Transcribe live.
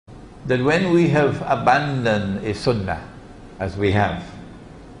that when we have abandoned a sunnah, as we have,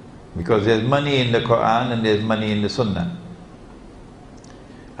 because there's money in the Quran and there's money in the sunnah.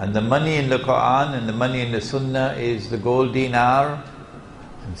 And the money in the Quran and the money in the sunnah is the gold dinar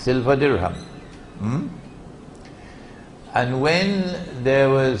and silver dirham. And when there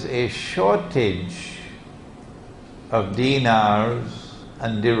was a shortage of dinars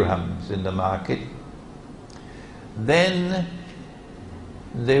and dirhams in the market, then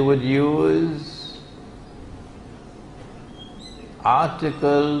they would use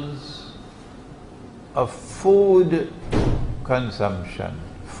articles of food consumption,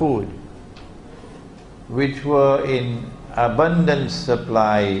 food, which were in abundant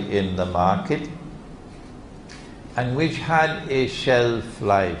supply in the market and which had a shelf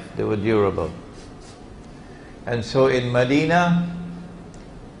life, they were durable. And so in Medina,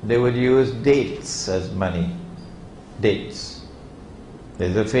 they would use dates as money, dates.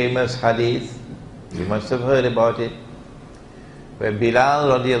 There's a famous hadith, you must have heard about it, where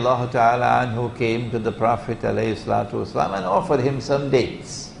Bilal radiallahu ta'ala anhu came to the Prophet alayhi salatu wasalam and offered him some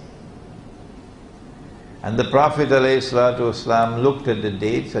dates. And the Prophet alayhi salatu wasalam looked at the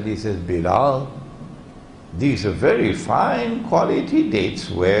dates and he says, Bilal, these are very fine quality dates,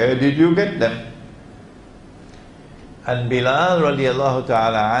 where did you get them? And Bilal radiallahu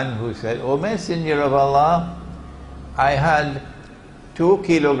ta'ala anhu said, O Messenger of Allah, I had 2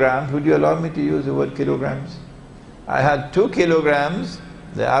 kilograms, would you allow me to use the word kilograms? I had 2 kilograms,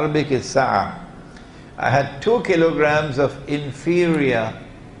 the Arabic is sa'a. I had 2 kilograms of inferior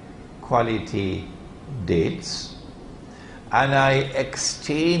quality dates, and I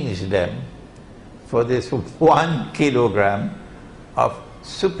exchanged them for this 1 kilogram of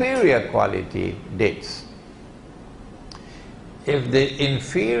superior quality dates. If the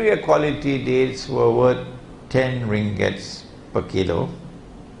inferior quality dates were worth 10 ringgits per kilo,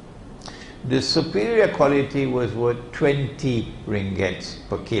 the superior quality was worth 20 ringgits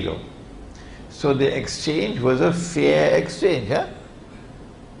per kilo. So the exchange was a fair exchange, huh?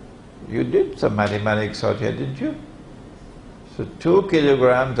 You did some mathematics out here, didn't you? So 2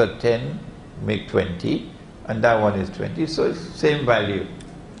 kilograms at 10 make 20, and that one is 20, so it's same value.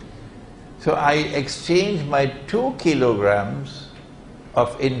 So I exchanged my 2 kilograms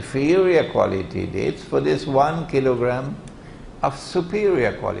of inferior quality dates for this 1 kilogram of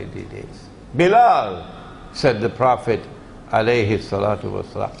superior quality dates. Bilal, said the Prophet alayhi salatu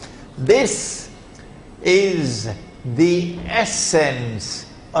wasalam, this is the essence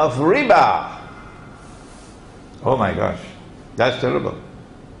of riba. Oh my gosh, that's terrible.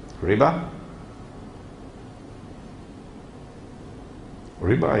 Riba?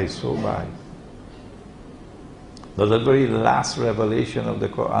 Riba is so bad. The very last revelation of the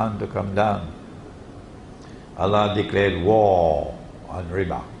Quran to come down, Allah declared war on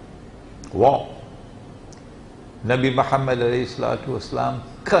riba. War. Nabi Muhammad ﷺ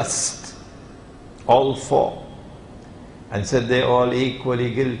cursed all four and said they're all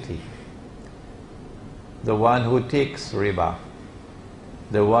equally guilty. The one who takes riba,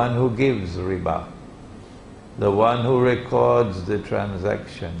 the one who gives riba, the one who records the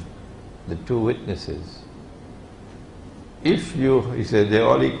transaction, the 2 witnesses. He said they're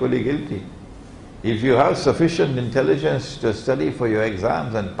all equally guilty. If you have sufficient intelligence to study for your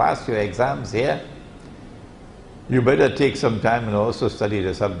exams and pass your exams here, you better take some time and also study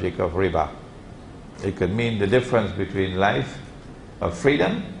the subject of riba. It could mean the difference between life of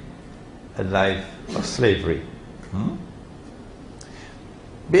freedom and life of slavery.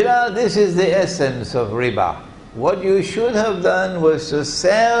 Bilal, this is the essence of riba. What you should have done was to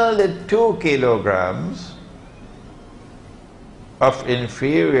sell the 2 kilograms of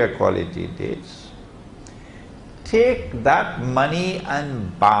inferior quality dates, take that money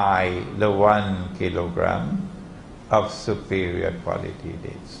and buy the 1 kilogram of superior quality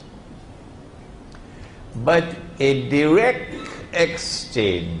dates. But a direct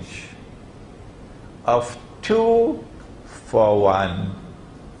exchange of 2 for 1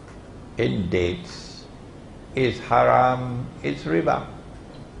 in dates is haram, it's riba.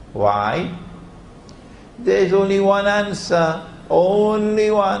 Why? There is only one answer,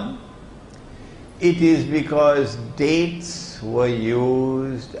 only one. It is because dates were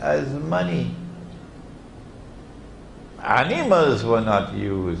used as money. Animals were not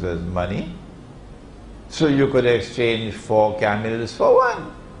used as money. So you could exchange 4 camels for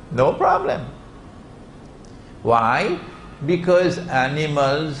 1, no problem. Why? Because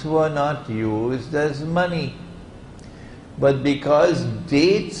animals were not used as money. But because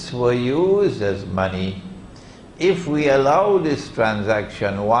dates were used as money, if we allow this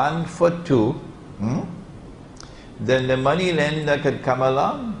transaction 1 for 2, then the money lender could come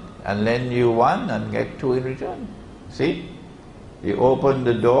along and lend you one and get two in return. See? You open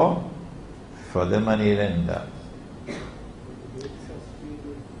the door for the money lender.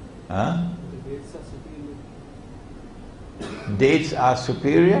 Huh? Dates are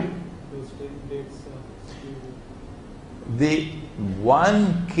superior? The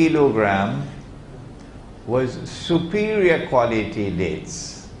 1 kilogram was superior quality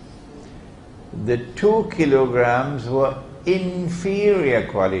dates. The 2 kilograms were inferior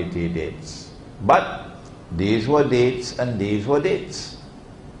quality dates. But these were dates and these were dates.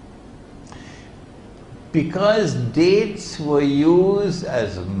 Because dates were used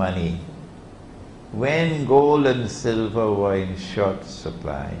as money when gold and silver were in short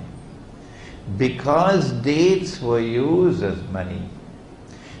supply, because dates were used as money,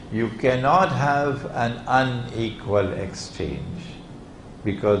 you cannot have an unequal exchange,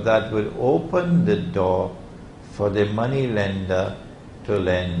 because that will open the door for the money lender to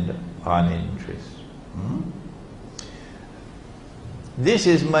lend on interest. This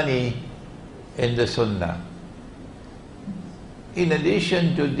is money in the Sunnah. In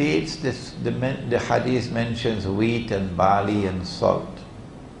addition to dates, the hadith mentions wheat and barley and salt.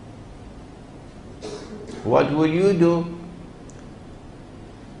 What would you do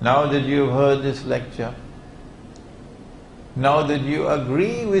now that you've heard this lecture? Now that you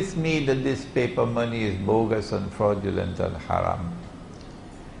agree with me that this paper money is bogus and fraudulent and haram,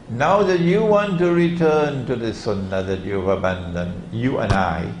 now that you want to return to the Sunnah that you've abandoned, you and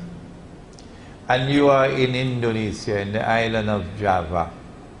I, and you are in Indonesia, in the island of Java,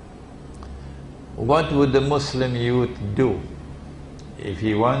 what would the Muslim youth do if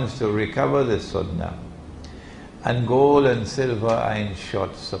he wants to recover the Sunnah and gold and silver are in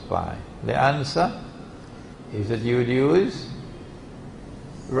short supply? The answer is that you would use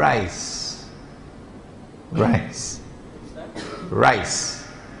rice. Rice. Rice.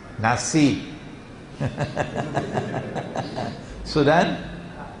 Nasi. Sudan?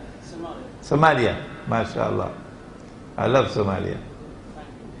 Somalia. MashaAllah. I love Somalia.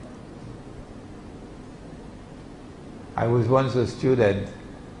 I was once a student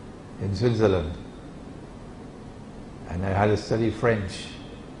in Switzerland, and I had to study French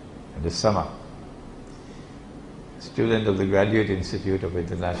in the summer. Student of the Graduate Institute of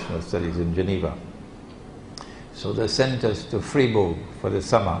International Studies in Geneva. So they sent us to Fribourg for the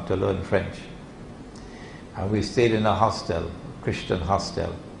summer to learn French. And we stayed in a hostel, Christian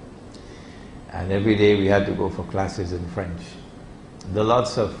hostel. And every day we had to go for classes in French. There are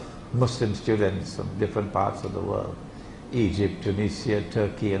lots of Muslim students from different parts of the world, Egypt, Tunisia,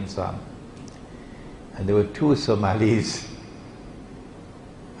 Turkey, and so on. And there were 2 Somalis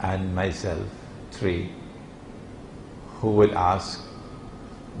and myself, 3, who would ask,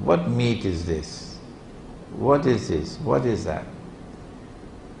 what meat is this? What is this? What is that?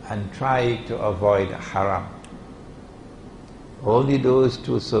 And try to avoid haram. Only those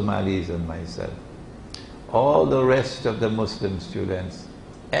 2 Somalis and myself. All the rest of the Muslim students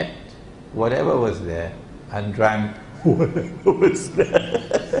ate whatever was there and drank whatever was there.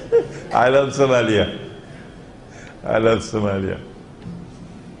 I love Somalia. I love Somalia.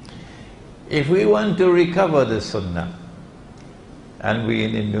 If we want to recover the Sunnah, and we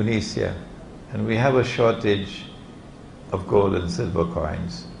in Indonesia, and we have a shortage of gold and silver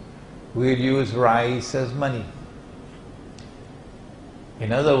coins, we'll use rice as money.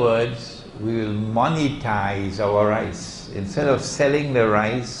 In other words, we will monetize our rice. Instead of selling the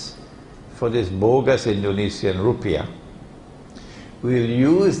rice for this bogus Indonesian rupiah, we will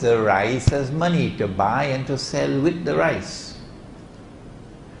use the rice as money to buy and to sell with the rice.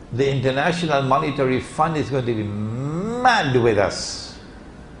 The International Monetary Fund is going to be mad with us.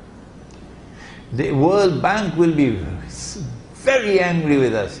 The World Bank will be very angry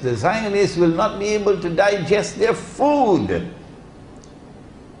with us. The Zionists will not be able to digest their food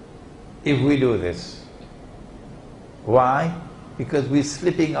if we do this. Why? Because we're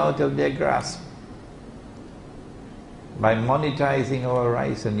slipping out of their grasp by monetizing our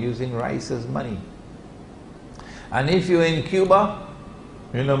rice and using rice as money. And if you're in Cuba,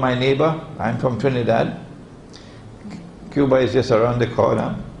 you know my neighbor, I'm from Trinidad. Cuba is just around the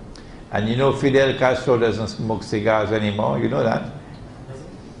corner. And you know Fidel Castro doesn't smoke cigars anymore, you know that?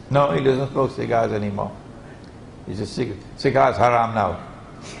 No, he doesn't smoke cigars anymore. He's just cigars haram now.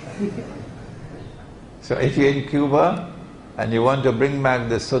 So if you're in Cuba and you want to bring back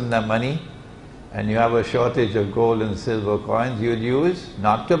the Sunnah money and you have a shortage of gold and silver coins, you'd use,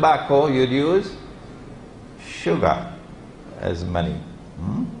 not tobacco, you'd use sugar as money.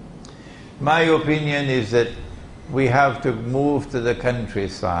 My opinion is that we have to move to the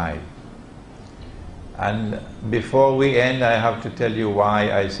countryside And before we end, I have to tell you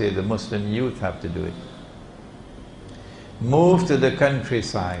why I say the Muslim youth have to do it. Move to the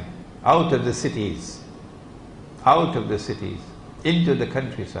countryside, out of the cities, into the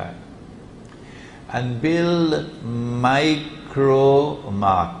countryside, and build micro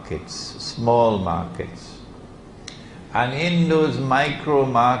markets, small markets. And in those micro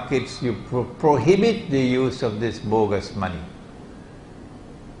markets, you prohibit the use of this bogus money.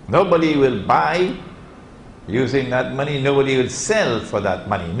 Nobody will buy using that money, nobody will sell for that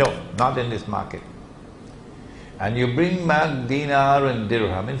money. No, not in this market. And you bring back dinar and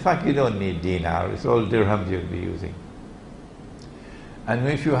dirham. In fact, you don't need dinar, it's all dirhams you'll be using. And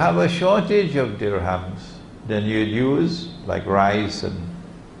if you have a shortage of dirhams, then you'd use like rice and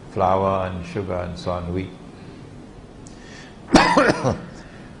flour and sugar and so on, wheat.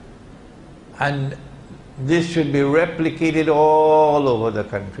 And this should be replicated all over the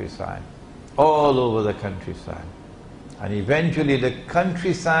countryside. All over the countryside. And eventually the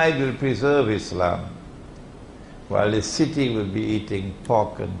countryside will preserve Islam, while the city will be eating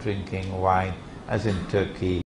pork and drinking wine, as in Turkey.